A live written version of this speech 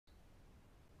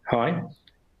Hi,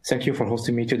 thank you for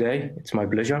hosting me today. It's my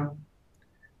pleasure.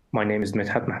 My name is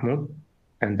Medhat Mahmoud,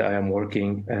 and I am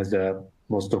working as a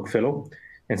postdoc fellow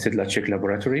in Sedlacek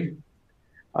Laboratory.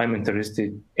 I'm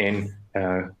interested in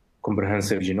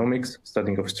comprehensive genomics,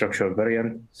 studying of structural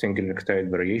variant, single nucleotide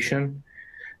variation,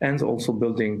 and also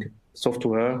building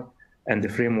software and the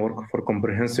framework for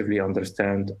comprehensively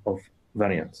understand of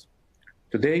variants.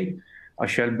 Today, I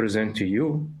shall present to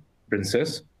you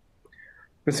Princess.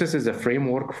 Princess is a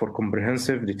framework for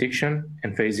comprehensive detection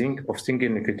and phasing of single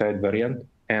nucleotide variant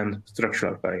and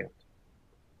structural variant.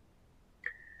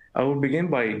 I will begin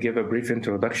by give a brief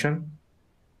introduction.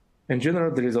 In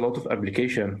general, there is a lot of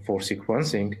application for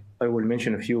sequencing. I will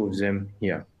mention a few of them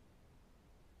here.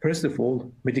 First of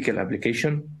all, medical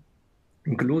application,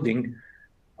 including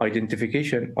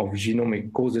identification of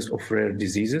genomic causes of rare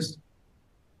diseases,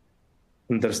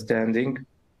 understanding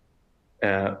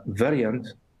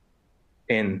variant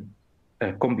in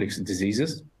complex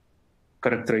diseases,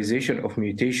 characterization of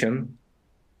mutation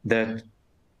that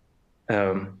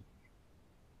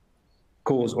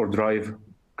cause or drive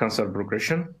cancer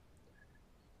progression,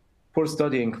 for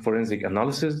studying forensic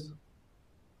analysis,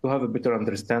 to have a better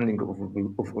understanding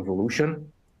of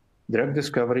evolution, drug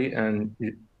discovery, and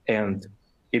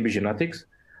epigenetics,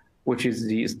 which is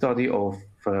the study of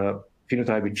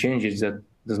phenotypic changes that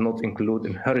does not include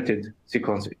inherited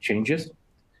sequence changes,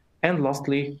 and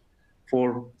lastly,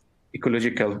 for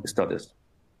ecological studies.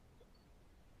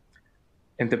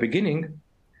 In the beginning,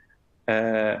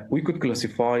 we could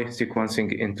classify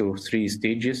sequencing into 3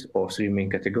 stages or 3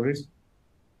 main categories: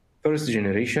 first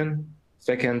generation,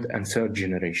 second, and third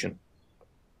generation.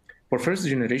 For first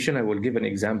generation, I will give an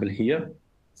example here.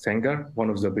 Sanger, one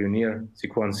of the pioneer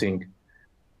sequencing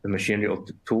machinery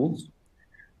tools,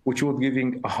 which was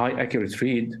giving a high accurate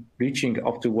read reaching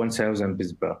up to 1,000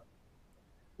 bits per.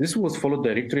 This was followed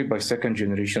directly by second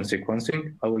generation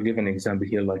sequencing. I will give an example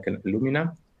here like an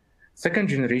Illumina. Second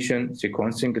generation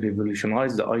sequencing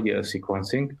revolutionized the idea of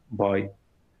sequencing by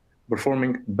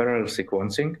performing parallel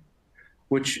sequencing,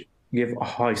 which gave a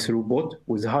high throughput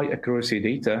with high accuracy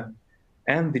data,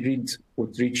 and the reads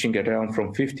was reaching around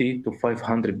from 50 to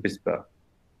 500 bits per.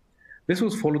 This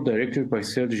was followed directly by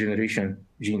third generation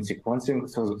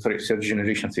third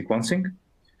generation sequencing,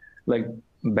 like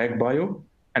PacBio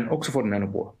and Oxford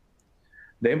Nanopore.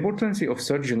 The importance of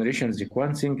third generation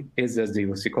sequencing is that they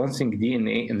were sequencing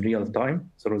DNA in real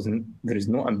time, so there is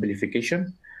no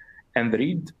amplification, and the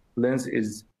read length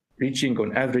is reaching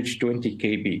on average 20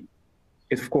 kb.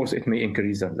 Of course, it may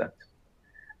increase on that.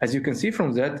 As you can see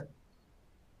from that,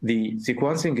 the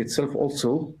sequencing itself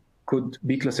also could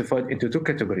be classified into 2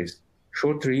 categories: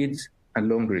 short reads and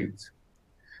long reads.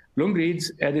 Long reads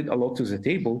added a lot to the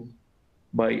table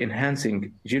by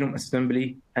enhancing genome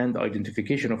assembly and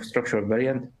identification of structural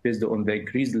variant based on the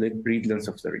increased read length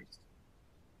of the reads.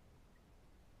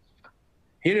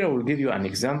 Here I will give you an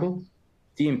example,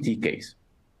 TMT case.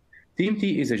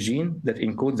 TMT is a gene that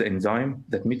encodes the enzyme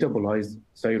that metabolizes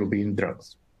thyrobine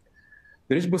drugs.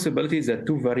 There is possibility that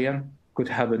 2 variants could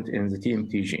happen in the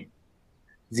TMT gene.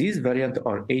 These variants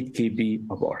are 8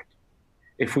 kb apart.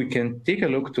 If we can take a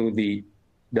look to the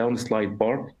downslide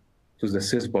part, to the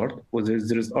cis part, where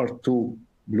there are 2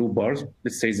 blue bars.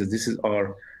 Let's say that this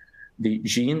are the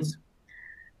genes.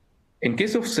 In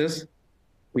case of cis,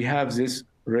 we have this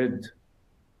red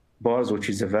bars, which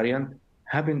is a variant,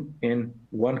 happen in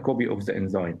 1 copy of the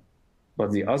enzyme, but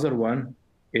the other one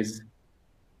is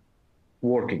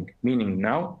working, meaning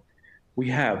now we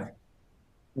have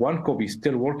 1 copy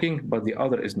still working, but the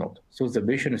other is not. So the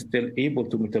patient is still able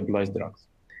to metabolize drugs.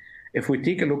 If we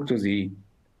take a look to the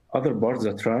other parts,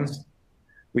 the trans,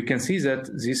 we can see that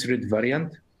this red variant,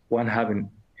 one happened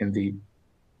in the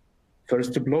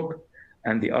first block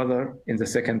and the other in the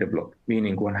second block,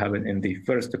 meaning one happened in the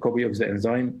first copy of the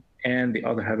enzyme and the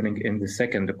other happening in the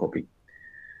second copy.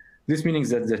 This means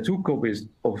that the 2 copies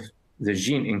of the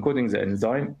gene encoding the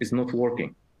enzyme is not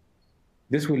working.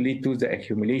 This will lead to the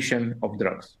accumulation of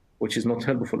drugs, which is not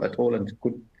helpful at all and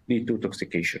could lead to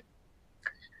toxication.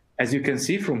 As you can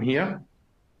see from here,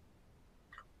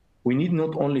 we need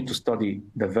not only to study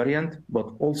the variant, but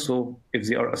also if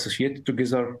they are associated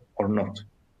together or not,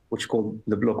 which is called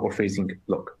the block or phasing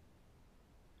block.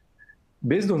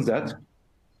 Based on that,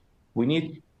 we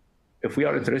need, if we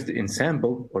are interested in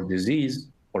sample or disease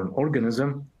or an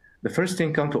organism, the first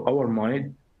thing come to our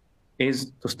mind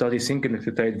is to study single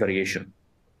nucleotide variation,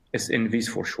 SNVs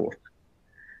for short.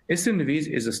 SNVs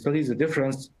is to study the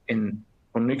difference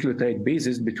on nucleotide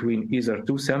bases between either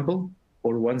 2 samples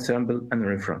or 1 sample and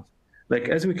reference. Like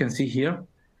as we can see here,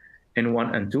 in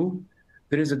 1 and 2,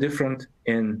 there is a difference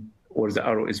in, or the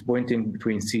arrow is pointing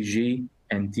between CG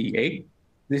and TA.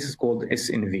 This is called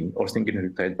SNV, or single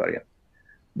nucleotide variant.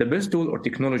 The best tool or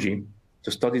technology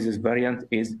to study this variant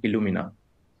is Illumina.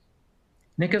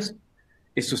 Next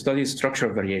is to study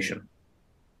structural variation,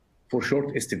 for short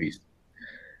SNVs.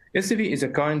 SNV is a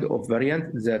kind of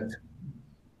variant that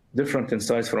different in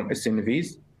size from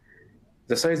SNVs.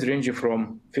 The size ranges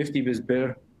from 50 base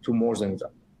pair to more than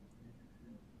that.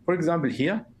 For example,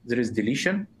 here, there is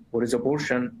deletion, where is a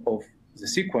portion of the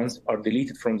sequence are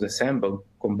deleted from the sample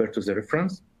compared to the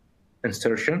reference.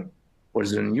 Insertion, where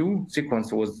the new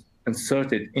sequence was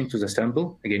inserted into the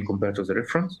sample, again compared to the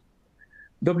reference.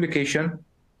 Duplication,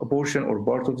 a portion or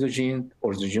part of the gene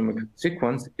or the genomic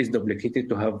sequence is duplicated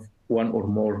to have one or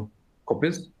more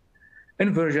copies.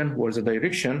 Inversion, where the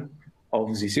direction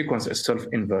of the sequence is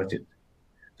self-inverted.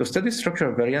 To study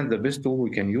structural variant, the best tool we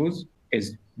can use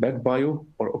is PacBio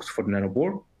or Oxford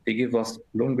Nanopore. They give us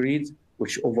long reads,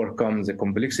 which overcome the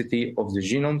complexity of the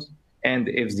genomes. And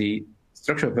if the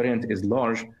structural variant is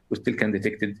large, we still can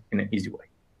detect it in an easy way.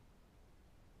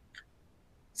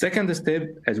 Second step,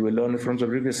 as we learned from the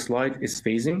previous slide, is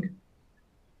phasing.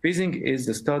 Phasing is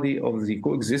the study of the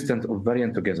coexistence of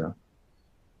variants together.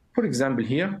 For example,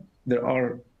 here, there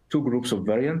are two groups of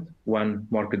variant, one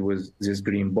marked with this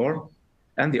green bar,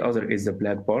 and the other is the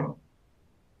black bar.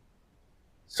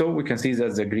 So we can see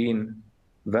that the green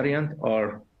variant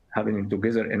are happening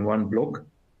together in one block,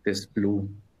 this blue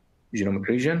genomic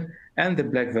region, and the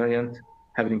black variant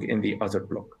happening in the other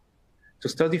block. To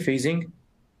study phasing,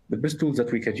 the best tool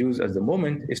that we can use at the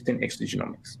moment is 10x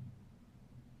genomics.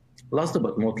 Last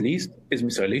but not least is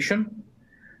methylation.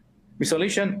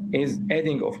 Methylation is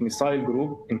adding of methyl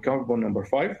group in carbon number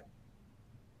 5.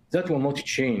 That will not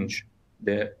change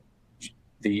the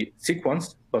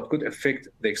sequence, but could affect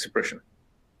the expression.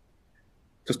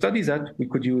 To study that, we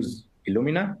could use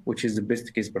Illumina, which is the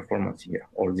best case performance here,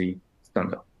 or the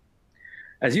standard.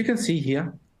 As you can see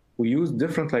here, we use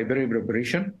different library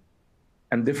preparation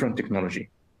and different technology.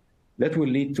 That will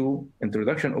lead to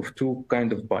introduction of two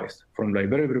kinds of bias, from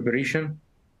library preparation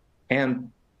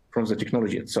and from the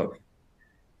technology itself.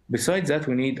 Besides that,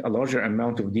 we need a larger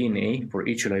amount of DNA for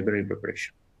each library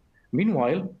preparation.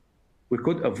 Meanwhile, we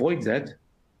could avoid that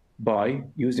by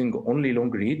using only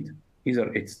long read,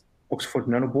 either it's Oxford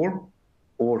Nanopore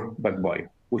or PacBio,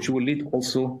 which will lead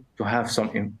also to have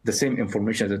the same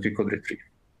information that we could retrieve.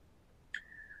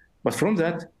 But from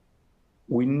that,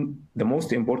 the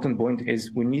most important point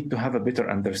is we need to have a better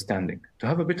understanding. To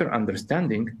have a better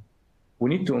understanding, we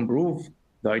need to improve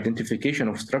the identification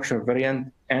of structural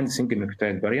variant and single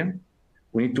nucleotide variant.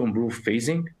 We need to improve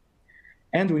phasing,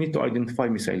 and we need to identify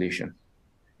methylation.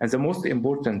 And the most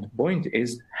important point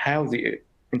is how they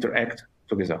interact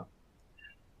together.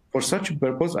 For such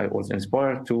purpose, I was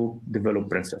inspired to develop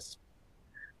Princess.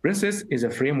 Princess is a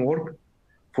framework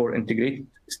for integrated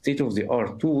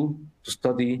state-of-the-art tool to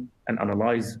study and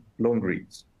analyze long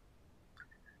reads.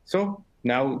 So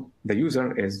now the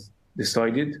user is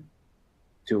decided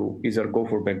to either go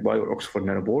for PacBio or Oxford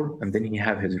Nanopore, and then he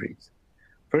have his reads.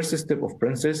 First step of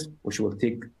Princess, which will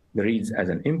take the reads as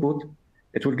an input,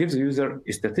 it will give the user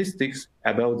statistics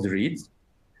about the reads,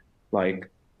 like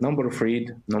number of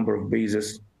read, number of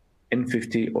bases,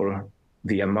 N50, or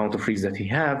the amount of reads that he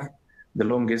have, the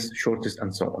longest, shortest,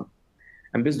 and so on.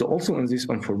 And based also on this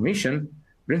information,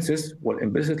 Princess will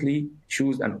implicitly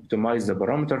choose and optimize the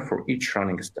parameter for each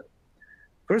running step.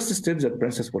 First step that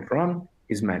Princess will run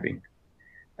is mapping.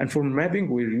 And for mapping,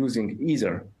 we're using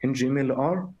either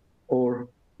ngMLR or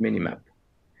Minimap.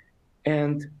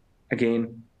 And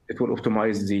again, it will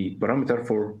optimize the parameter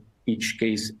for each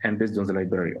case and based on the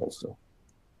library also.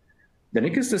 The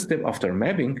next step after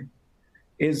mapping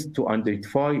is to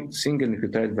identify single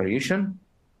nucleotide variation.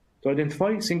 To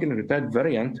identify single nucleotide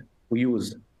variant, we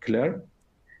use CLAIR.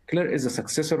 CLAIR is a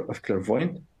successor of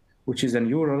Clairvoyant, which is a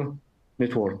neural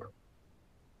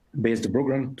network-based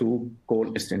program to call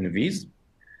SNVs.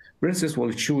 Princess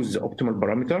will choose the optimal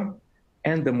parameter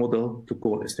and the model to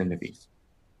call SNVs.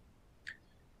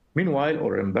 Meanwhile,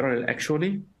 or in parallel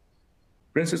actually,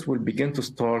 Princess will begin to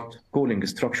start calling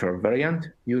structural variant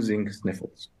using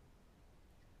sniffles.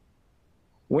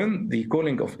 When the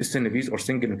calling of SNVs or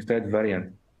single nucleotide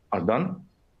variant are done,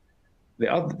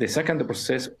 the second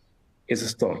process is a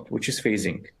start, which is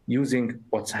phasing, using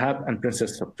WhatsApp and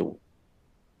Princess subtool.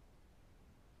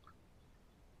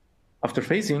 After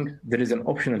phasing, there is an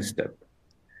optional step.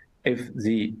 If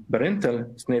the parental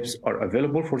SNPs are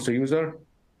available for the user,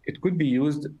 it could be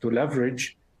used to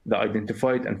leverage the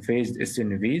identified and phased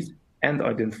SNVs and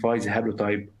identify the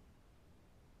haplotype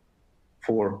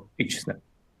for each SNP.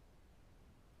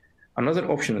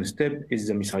 Another optional step is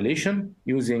the methylation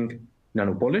using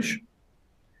nanopolish.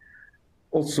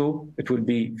 Also, it will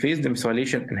be phased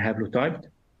methylation and haplotyped.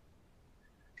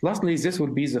 Lastly, this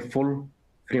will be the full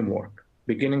framework,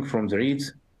 beginning from the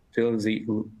reads till the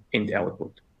end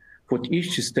output. For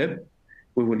each step,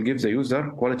 we will give the user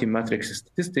quality matrix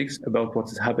statistics about what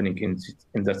is happening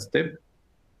in that step.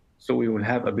 So we will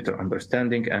have a better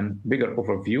understanding and bigger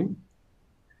overview.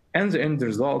 And the end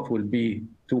result will be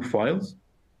two files.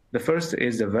 The first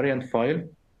is the variant file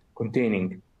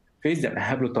containing phased and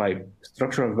haplotype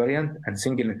structural variant and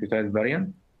single nucleotide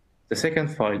variant. The second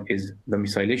file is the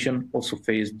methylation, also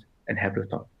phased and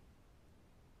haplotype.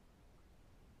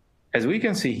 As we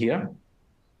can see here,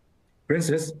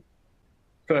 Princess,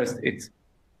 first it's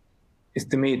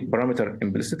estimate parameter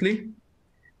implicitly.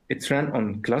 It's run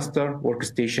on cluster,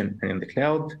 workstation, and in the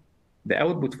cloud. The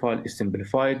output file is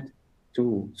simplified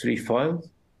to 3 files.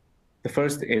 The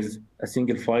first is a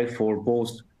single file for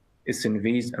both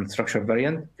SNVs and structure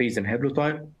variant, phase and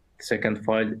haplotype. The second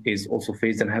file is also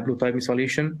phase and haplotype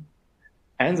methylation.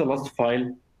 And the last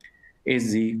file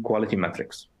is the quality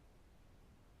matrix.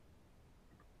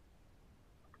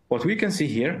 What we can see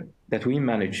here, that we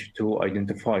managed to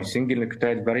identify single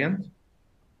nucleotide variant.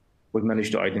 We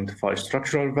managed to identify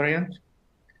structural variant.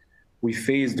 We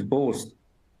phased both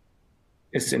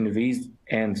SNVs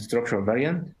and structural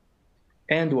variant.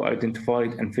 And we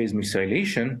identified and phased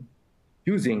methylation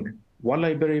using one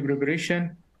library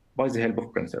preparation by the help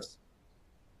of Princess.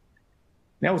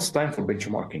 Now it's time for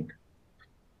benchmarking.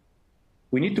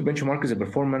 We need to benchmark the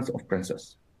performance of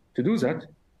Princess. To do that,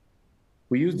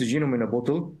 we use the Genome in a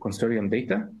Bottle consortium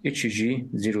data,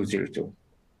 HG002.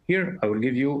 Here, I will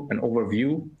give you an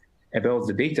overview about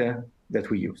the data that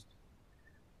we used.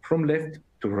 From left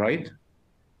to right,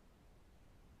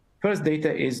 first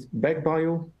data is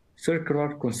PacBio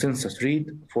circular consensus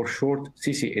read, for short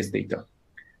CCS data.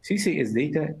 CCS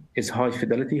data is high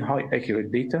fidelity, high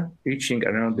accurate data, reaching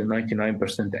around the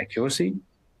 99% accuracy.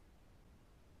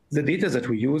 The data that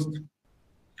we used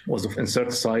was of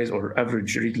insert size or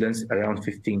average read length around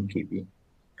 15 kb.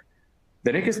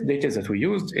 The next data that we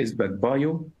used is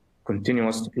PacBio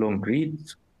continuous long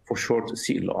reads, for short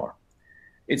CLR.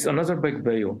 It's another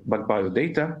PacBio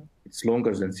data. It's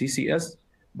longer than CCS,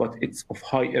 but it's of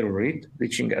high error rate,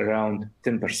 reaching around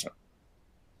 10%.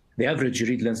 The average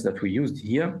read length that we used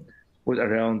here was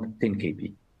around 10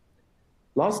 kb.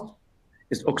 Last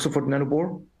is Oxford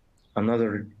Nanopore,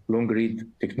 another long read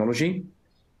technology.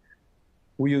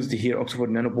 We used here Oxford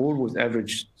Nanopore with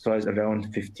average size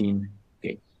around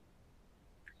 15K.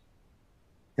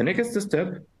 The next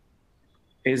step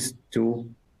is to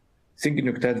single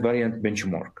nucleotide variant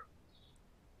benchmark.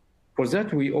 For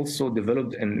that, we also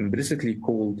developed an implicitly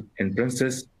called in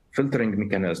Princess filtering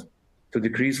mechanism to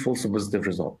decrease false positive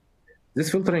result.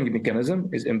 This filtering mechanism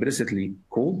is implicitly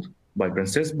called by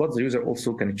Princess, but the user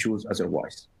also can choose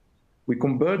otherwise. We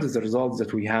compared the results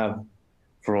that we have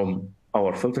from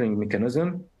our filtering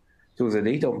mechanism to the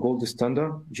data of gold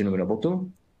standard Genome in a Bottle,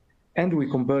 and we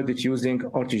compared it using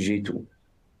RTG tool.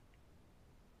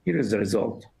 Here is the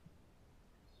result.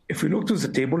 If we look to the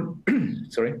table,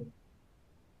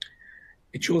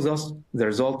 it shows us the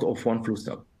result of one flu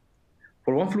cell.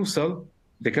 For one flu cell,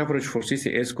 the coverage for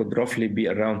CCS could roughly be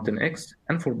around 10x,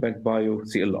 and for PacBio,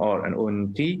 CLR, and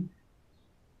ONT,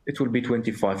 it will be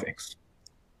 25x.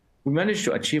 We managed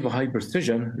to achieve a high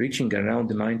precision, reaching around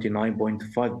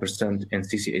 99.5% in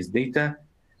CCS data,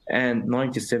 and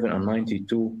 97 and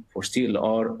 92 for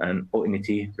CLR and ONT,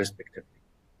 respectively.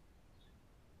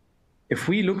 If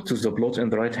we look to the plot on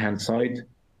the right-hand side,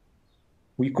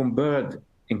 we compared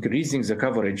increasing the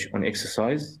coverage on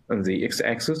exercise on the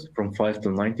x-axis from 5 to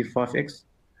 95x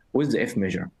with the F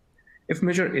measure. F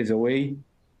measure is a way,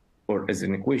 or as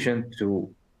an equation, to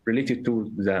relate it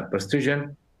to the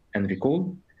precision and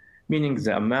recall, meaning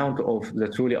the amount of the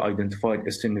truly identified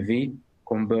SNV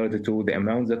compared to the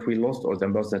amount that we lost or the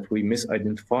amount that we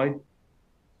misidentified,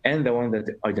 and the one that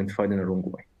identified in the wrong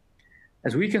way.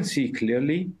 As we can see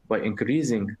clearly, by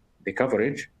increasing the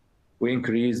coverage, we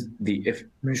increase the F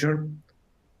measure.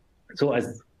 So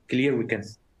as clear, we can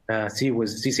see with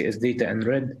CCS data in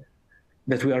red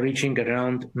that we are reaching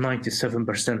around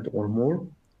 97% or more.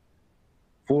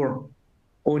 For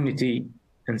ONT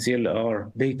and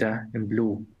CLR data in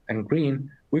blue and green,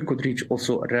 we could reach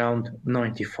also around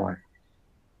 95.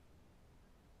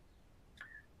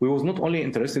 We was not only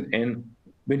interested in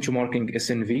benchmarking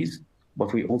SNVs,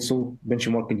 but we also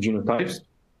benchmarking genotypes.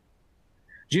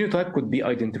 Genotype could be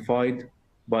identified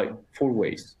by 4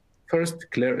 ways.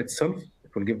 First, CLAIR itself,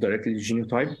 it will give directly the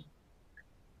genotype.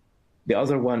 The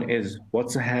other one is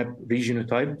what's the Hap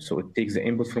regenotype, so it takes the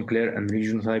input from CLAIR and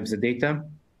regenotypes the data.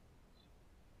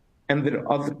 And there are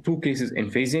other two cases in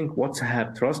phasing. WhatsApp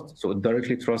trust, so it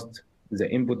directly trusts the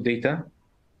input data,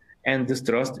 and this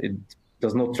trust, it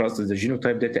does not trust the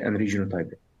genotype data and regenotype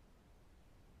data.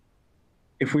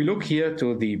 If we look here to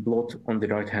the plot on the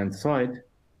right-hand side,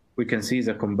 we can see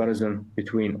the comparison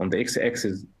between, on the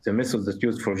x-axis, the methods that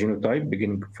used for genotype,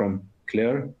 beginning from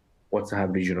clear, WhatsApp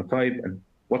regenotype, and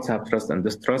WhatsApp trust and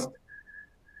distrust,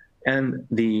 and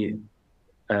the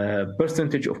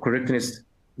percentage of correctness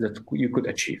that you could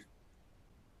achieve.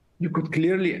 You could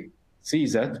clearly see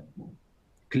that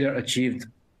Clear achieved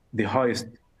the highest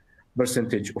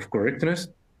percentage of correctness,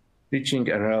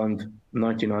 reaching around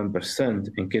 99%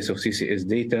 in case of CCS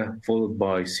data, followed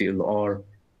by CLR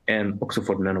and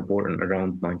Oxford Nanopore in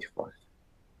around 95.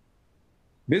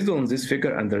 Based on this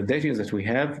figure and the data that we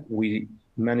have, we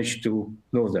managed to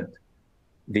know that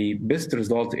the best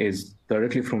result is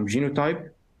directly from genotype,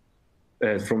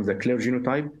 from the clear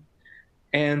genotype,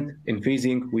 and in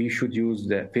phasing, we should use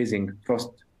the phasing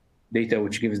trust data,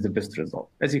 which gives the best result.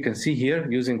 As you can see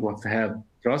here, using WhatsApp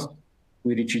trust,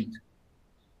 we reached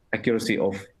accuracy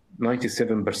of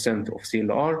 97% of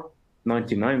CLR,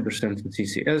 99% in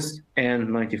CCS, and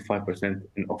 95%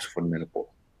 in Oxford Nanopore.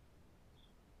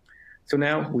 So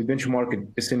now we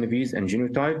benchmarked SNVs and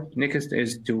genotype. Next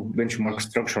is to benchmark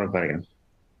structural variant.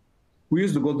 We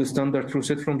use the gold standard true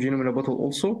set from Genome in a bottle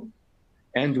also,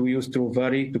 and we use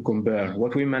TrueVary to compare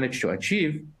what we managed to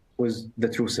achieve with the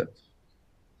true set.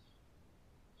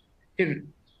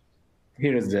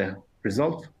 Here is the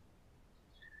result.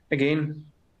 Again,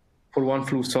 for one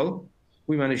flu cell,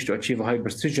 we managed to achieve a high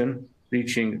precision,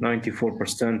 reaching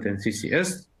 94% in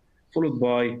CCS, followed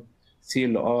by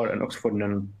CLR and Oxford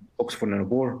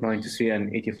Nanopore, 93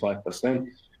 and 85%,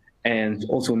 and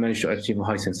also managed to achieve a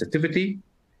high sensitivity.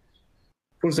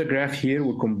 For the graph here,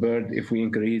 we compared if we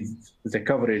increase the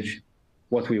coverage,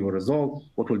 what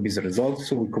will be the result.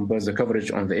 So we compare the coverage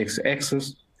on the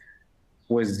x-axis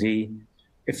with the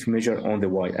F measure on the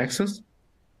y-axis.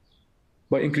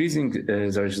 By increasing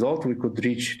the result, we could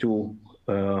reach to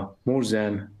more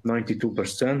than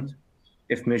 92%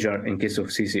 F measure in case of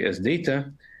CCS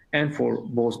data. And for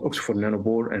both Oxford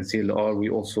Nanopore and CLR, we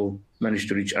also managed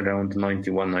to reach around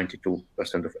 91,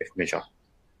 92% of F measure.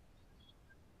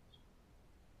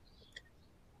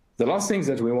 The last thing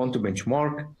that we want to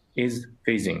benchmark is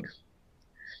phasing.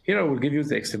 Here I will give you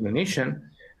the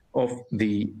explanation of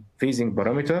the phasing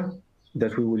parameter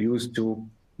that we will use to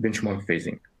benchmark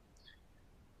phasing.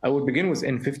 I will begin with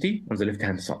N50 on the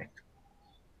left-hand side.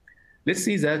 Let's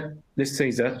say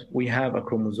that we have a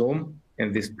chromosome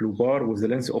in this blue bar with a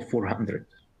length of 400.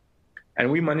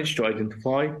 And we managed to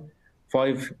identify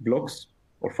 5 blocks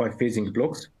or 5 phasing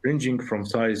blocks ranging from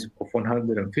size of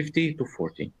 150 to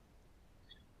 40.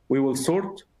 We will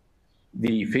sort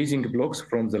the phasing blocks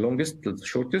from the longest to the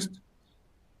shortest,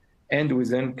 and we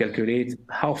then calculate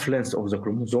half length of the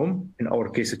chromosome. In our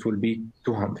case, it will be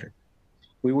 200.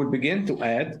 We will begin to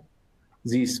add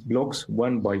these blocks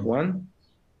one by one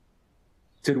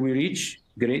till we reach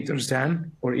greater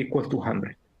than or equal to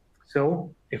 100.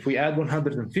 So if we add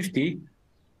 150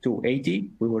 to 80,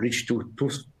 we will reach to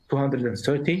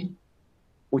 230,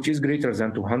 which is greater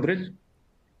than 200.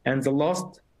 And the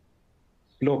last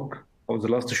block, or the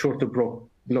last shorter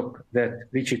block that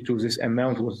reached to this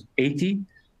amount was 80.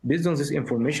 Based on this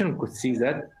information, we could see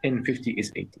that N50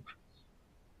 is 80.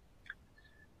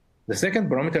 The second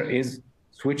parameter is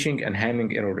switching and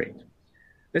Hamming error rate.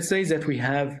 Let's say that we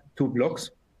have 2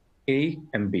 blocks, A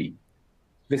and B.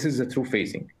 This is the true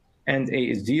phasing, and A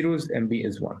is 0s and B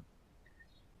is 1.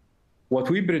 What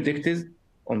we predicted,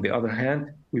 on the other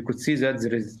hand, we could see that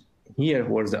there is here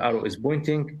where the arrow is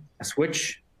pointing, a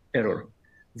switch error.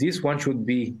 This one should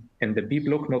be in the B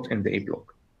block, not in the A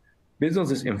block. Based on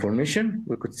this information,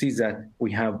 we could see that we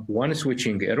have 1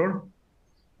 switching error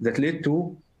that led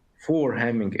to 4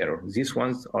 Hamming errors. These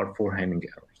ones are 4 Hamming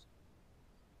errors.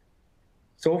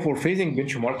 So for phasing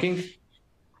benchmarking,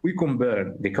 we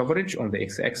compare the coverage on the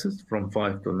x-axis from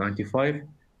 5 to 95,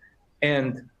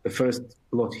 and the first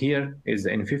plot here is the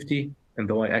N50, and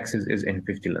the y-axis is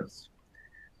N50 length.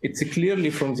 It's clearly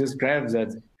from this graph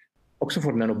that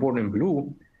Oxford Nanopore in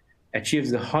blue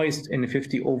achieves the highest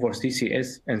N50 over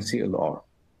CCS and CLR.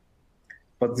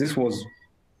 But this was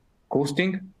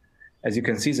coasting. As you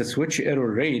can see, the switch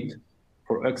error rate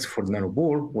for Oxford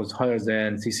Nanopore was higher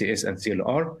than CCS and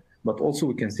CLR, but also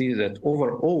we can see that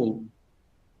overall,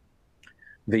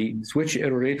 the switch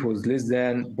error rate was less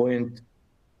than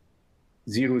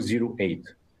 0.008.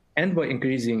 And by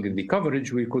increasing the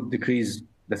coverage, we could decrease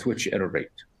the switch error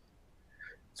rate.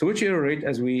 Switch error rate,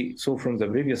 as we saw from the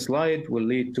previous slide, will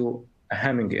lead to a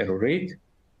Hamming error rate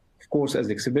Of course, as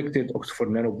expected, Oxford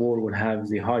Nanopore will have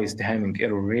the highest Hamming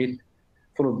error rate,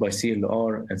 followed by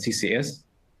CLR and CCS.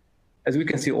 As we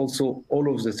can see also,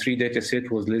 all of the three dataset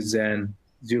was less than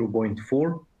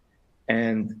 0.4.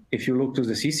 And if you look to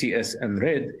the CCS and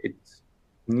red, it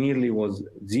nearly was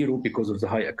 0 because of the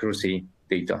high accuracy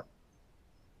data.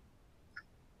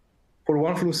 For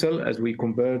one flow cell, as we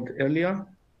compared earlier,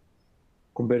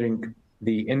 comparing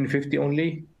the N50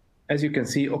 only, as you can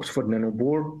see, Oxford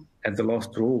Nanopore at the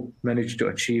last row managed to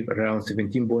achieve around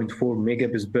 17.4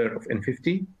 megabits per of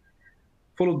N50,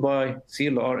 followed by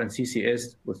CLR and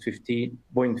CCS with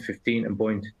 0.15 and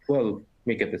 0.12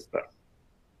 megabits per.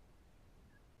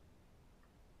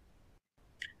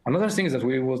 Another thing that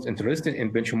we was interested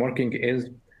in benchmarking is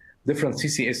different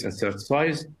CCS insert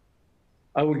size.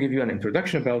 I will give you an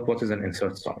introduction about what is an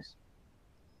insert size.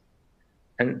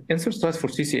 An insert size for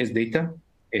CCS data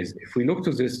is, if we look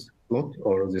to this plot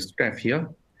or this graph here,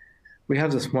 we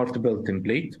have the SmartBell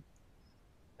template.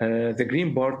 The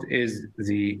green part is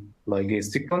the ligase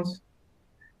sequence,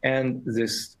 and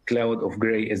this cloud of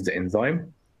gray is the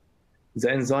enzyme. The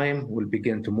enzyme will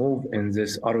begin to move in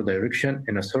this arrow direction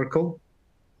in a circle,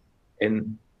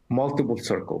 in multiple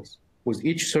circles. With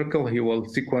each circle, he will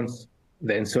sequence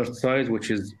the insert size, which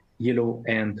is yellow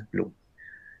and blue.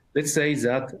 Let's say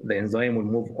that the enzyme will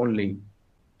move only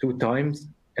 2 times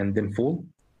and then fall.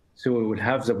 So we will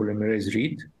have the polymerase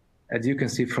read. As you can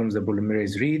see from the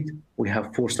polymerase read, we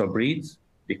have 4 subreads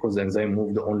because the enzyme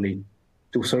moved only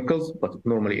 2 circles, but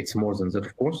normally it's more than that,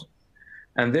 of course.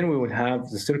 And then we will have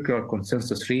the circular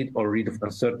consensus read or read of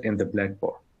insert in the black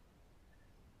bar.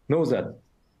 Know that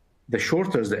the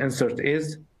shorter the insert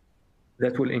is,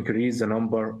 that will increase the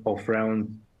number of rounds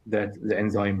that the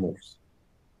enzyme moves.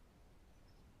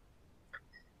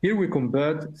 Here we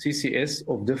compared CCS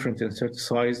of different insert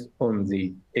size on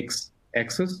the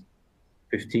x-axis,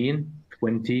 15,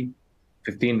 20,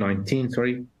 15, 19,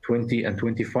 sorry, 20, and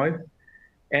 25.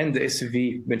 And the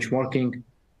SV benchmarking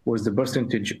was the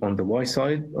percentage on the y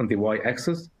side, on the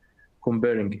y-axis,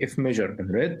 comparing F measure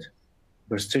in red,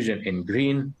 precision in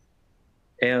green,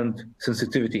 and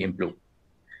sensitivity in blue.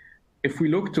 If we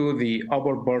look to the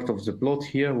upper part of the plot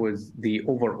here with the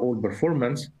overall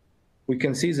performance, we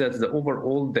can see that the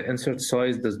overall, the insert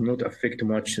size does not affect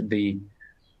much the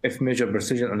F measure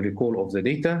precision and recall of the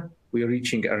data. We are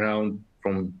reaching around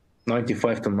from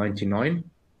 95 to 99.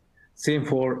 Same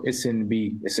for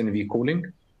SNV calling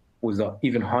with an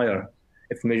even higher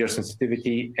F measure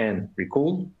sensitivity and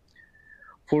recall.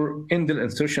 For indel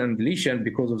insertion and deletion,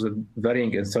 because of the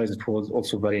varying in size, it was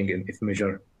also varying in F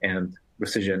measure and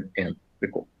precision and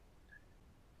recall.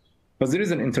 But there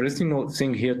is an interesting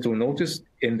thing here to notice.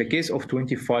 In the case of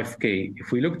 25K,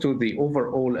 if we look to the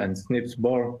overall and SNPs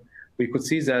bar, we could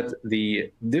see that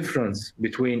the difference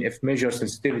between F measure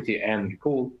sensitivity and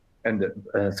recall and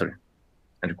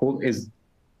recall is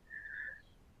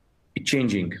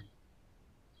changing.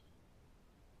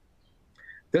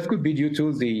 That could be due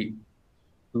to the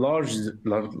larger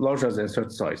the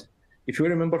insert size. If you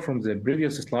remember from the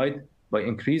previous slide, by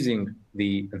increasing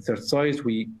the insert size,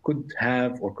 we could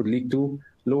have or could lead to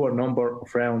lower number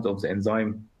of rounds of the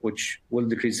enzyme, which will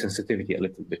decrease sensitivity a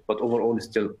little bit, but overall it's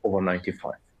still over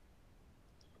 95.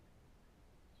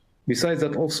 Besides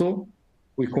that also,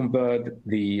 we compared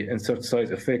the insert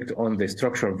size effect on the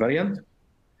structural variant.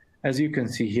 As you can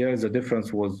see here, the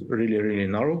difference was really, really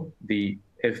narrow. The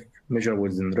F measure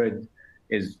was in red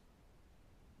is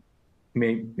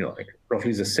like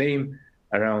roughly the same,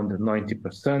 around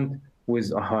 90%,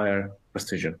 with a higher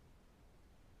precision.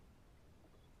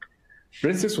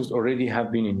 Princess was already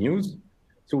have been in use,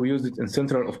 so we used it in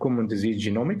Center of Common Disease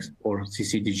Genomics, or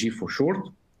CCDG for short.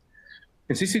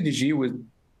 In CCDG, we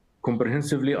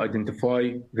comprehensively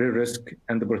identify real risk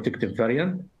and the protective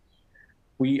variant.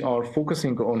 We are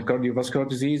focusing on cardiovascular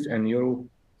disease and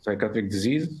neuropsychiatric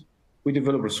disease. We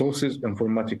develop resources,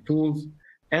 informatic tools,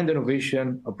 and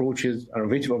innovative approaches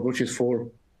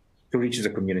to reach the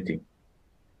community.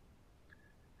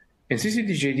 In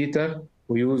CCDG data,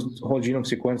 we used whole genome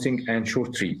sequencing and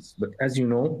short reads. But as you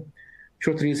know,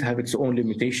 short reads have its own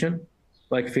limitation,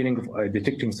 like failing of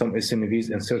detecting some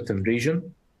SNVs in certain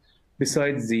region,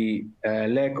 besides the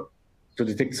lack to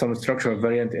detect some structural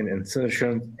variant in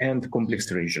insertion and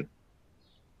complex region.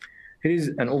 Here is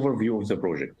an overview of the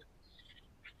project.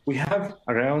 We have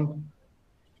around,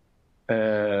 we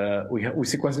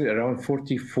sequenced around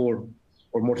 44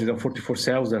 or more than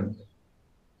 44,000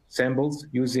 samples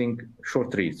using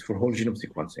short reads for whole genome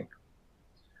sequencing.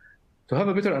 To have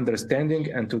a better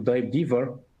understanding and to dive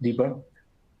deeper,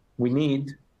 we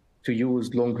need to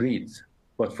use long reads.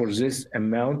 But for this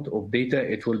amount of data,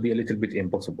 it will be a little bit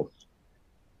impossible.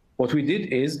 What we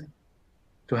did is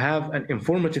to have an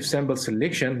informative sample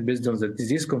selection based on the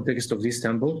disease context of this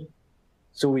sample,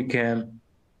 so we can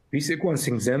be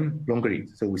sequencing them long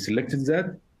reads. So we selected that,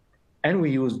 and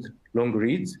we used long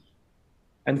reads.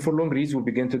 And for long reads, we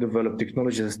began to develop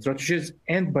technologies, strategies,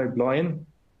 and pipeline,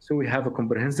 so we have a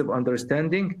comprehensive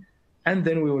understanding. And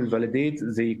then we will validate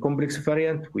the complex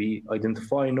variant. We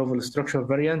identify novel structural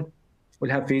variant.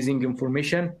 We'll have phasing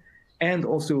information, and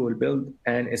also we'll build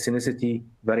an ethnicity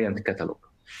variant catalog.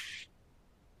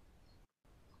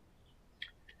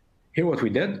 Here, what we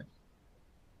did,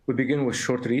 we begin with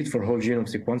short reads for whole genome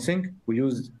sequencing. We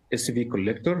used SV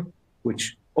collector,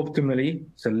 which optimally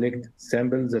select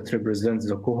samples that represent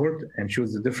the cohort and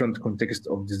choose the different context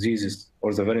of diseases or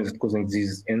the variants causing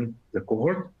diseases in the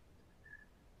cohort.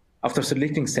 After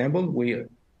selecting sample, we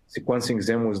sequencing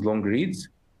them with long reads.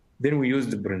 Then we used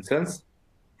the Princess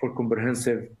for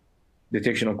comprehensive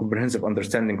detection or comprehensive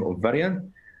understanding of variant.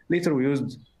 Later, we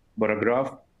used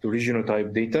Paragraph to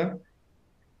regionotype data,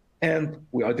 and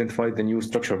we identified the new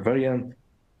structural variant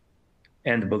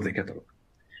and built the catalog.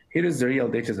 Here is the real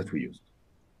data that we used.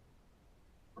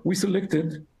 We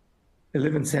selected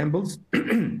 11 samples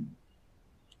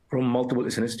from multiple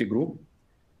ethnicity groups.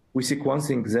 We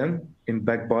sequencing them in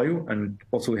PacBio, and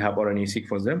also we have RNA-seq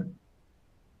for them.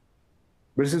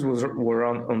 Process was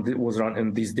run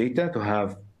in this data to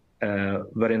have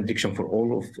variant detection for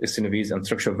all of SNVs and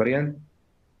structural variant.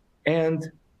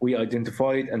 And we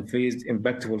identified and phased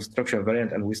impactful structural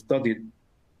variant, and we studied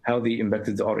how they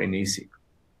impacted the RNA-seq.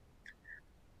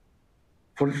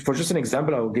 For just an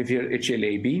example, I will give here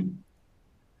HLA-B.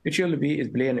 HLA-B is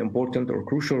play an important or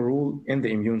crucial role in the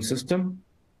immune system.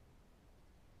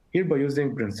 Here, by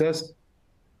using Princess,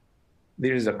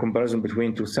 there is a comparison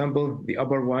between two samples. The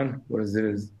upper one, where there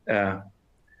is a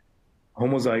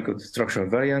homozygote structural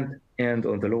variant, and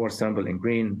on the lower sample in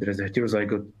green, there is a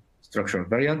heterozygote structural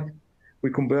variant.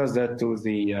 We compare that to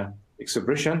the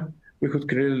expression. We could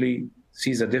clearly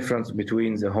see the difference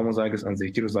between the homozygous and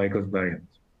the heterozygote variant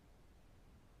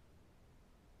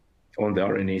on the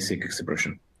RNA-seq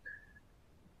expression.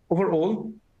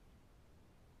 Overall,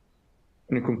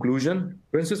 in conclusion,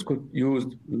 Princess could use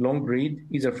long read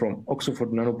either from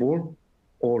Oxford Nanopore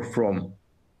or from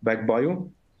PacBio,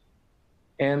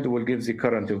 and will give the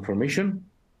current information.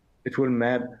 It will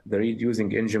map the read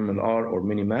using NGMLR or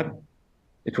Minimap.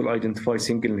 It will identify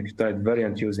single nucleotide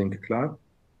variant using CLAB.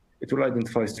 It will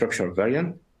identify structural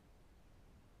variant,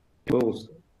 both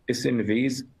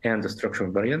SNVs and the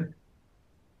structural variant.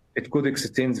 It could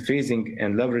extend phasing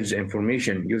and leverage the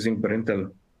information using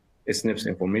parental SNPs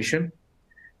information.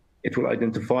 It will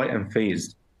identify and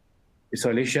phase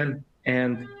isolation,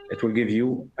 and it will give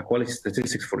you a quality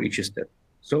statistics for each step.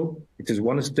 So it is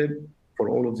one step for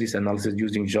all of this analysis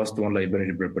using just one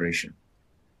library preparation.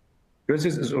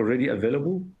 Princess is already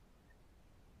available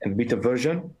in beta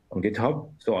version on GitHub,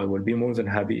 so I will be more than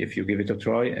happy if you give it a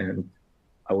try, and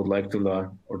I would like to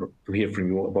learn or to hear from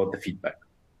you about the feedback.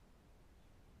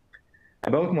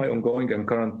 About my ongoing and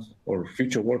current or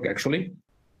future work, actually,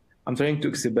 I'm trying to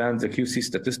expand the QC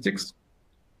statistics,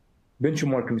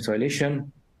 benchmark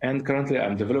methylation, and currently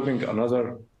I'm developing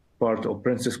another part of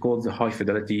Princess called the high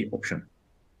fidelity option.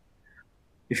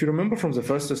 If you remember from the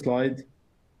first slide,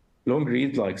 long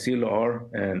reads like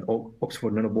CLR and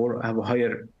Oxford Nanopore have a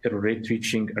higher error rate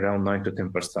reaching around 9 to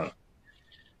 10%.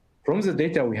 From the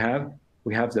data we have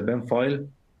the BAM file,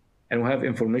 and we have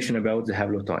information about the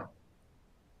haplotype.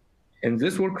 In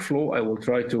this workflow, I will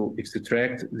try to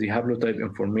extract the haplotype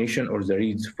information or the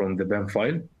reads from the BAM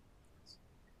file,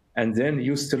 and then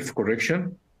use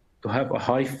self-correction to have a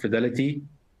high fidelity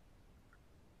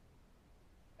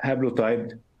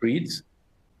haplotyped reads.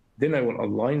 Then I will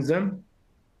align them.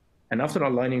 And after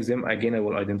aligning them, again, I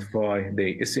will identify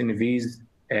the SNVs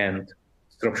and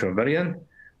structural variant.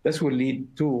 This will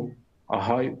lead to a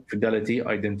high fidelity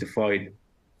identified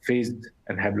phased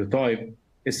and haplotype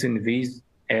SNVs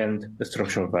and the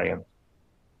structural variant.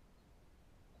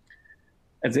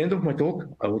 At the end of my talk,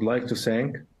 I would like to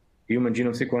thank Human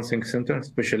Genome Sequencing Center,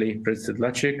 especially Fred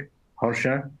Sedlacek,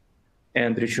 Harsha,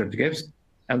 and Richard Gibbs,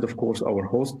 and of course our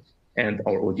host and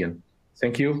our audience.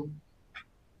 Thank you.